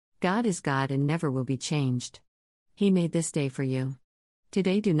God is God and never will be changed. He made this day for you.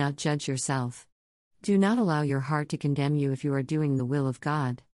 Today do not judge yourself. Do not allow your heart to condemn you if you are doing the will of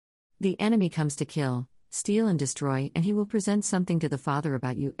God. The enemy comes to kill, steal and destroy, and he will present something to the Father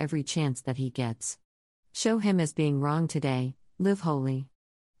about you every chance that he gets. Show him as being wrong today, live holy.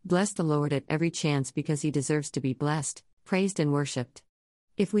 Bless the Lord at every chance because he deserves to be blessed, praised and worshipped.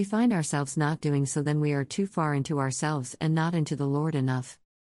 If we find ourselves not doing so, then we are too far into ourselves and not into the Lord enough.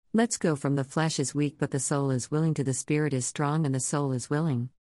 Let's go from the flesh is weak but the soul is willing to the spirit is strong and the soul is willing.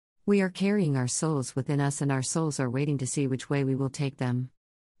 We are carrying our souls within us and our souls are waiting to see which way we will take them.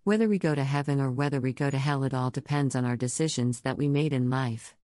 Whether we go to heaven or whether we go to hell, it all depends on our decisions that we made in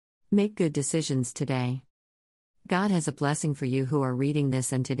life. Make good decisions today. God has a blessing for you who are reading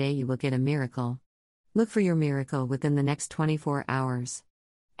this, and today you will get a miracle. Look for your miracle within the next 24 hours.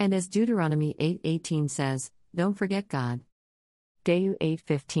 And as Deuteronomy 8:18 says, don't forget God. Deu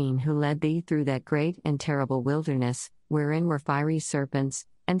 8:15 Who led thee through that great and terrible wilderness, wherein were fiery serpents,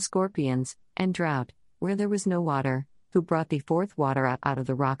 and scorpions, and drought, where there was no water, who brought thee forth water out of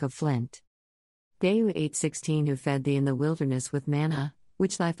the rock of flint. Deu 8:16 Who fed thee in the wilderness with manna,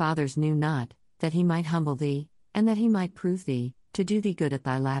 which thy fathers knew not, that he might humble thee, and that he might prove thee, to do thee good at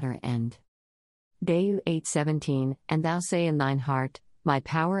thy latter end. Deu 8:17 And thou say in thine heart, my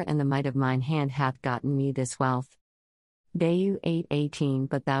power and the might of mine hand hath gotten me this wealth. Deu 8:18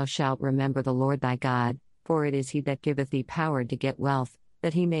 But thou shalt remember the Lord thy God, for it is he that giveth thee power to get wealth,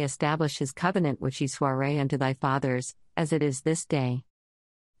 that he may establish his covenant which he sware unto thy fathers, as it is this day.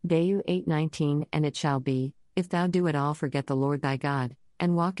 Deu 8:19 And it shall be, if thou do at all forget the Lord thy God,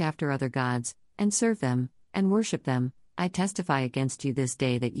 and walk after other gods, and serve them, and worship them, I testify against you this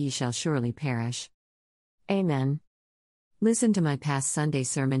day that ye shall surely perish. Amen. Listen to my past Sunday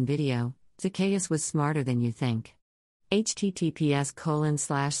sermon video, Zacchaeus was smarter than you think.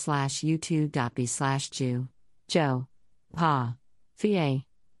 https://youtube.b/Jew. Joe. Pa. Fie.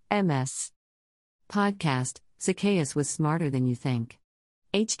 MS. Podcast, Zacchaeus was smarter than you think.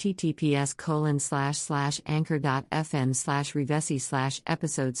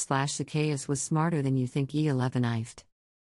 https://anchor.fm/revesi/episode/Zacchaeus was smarter than you think E11ift.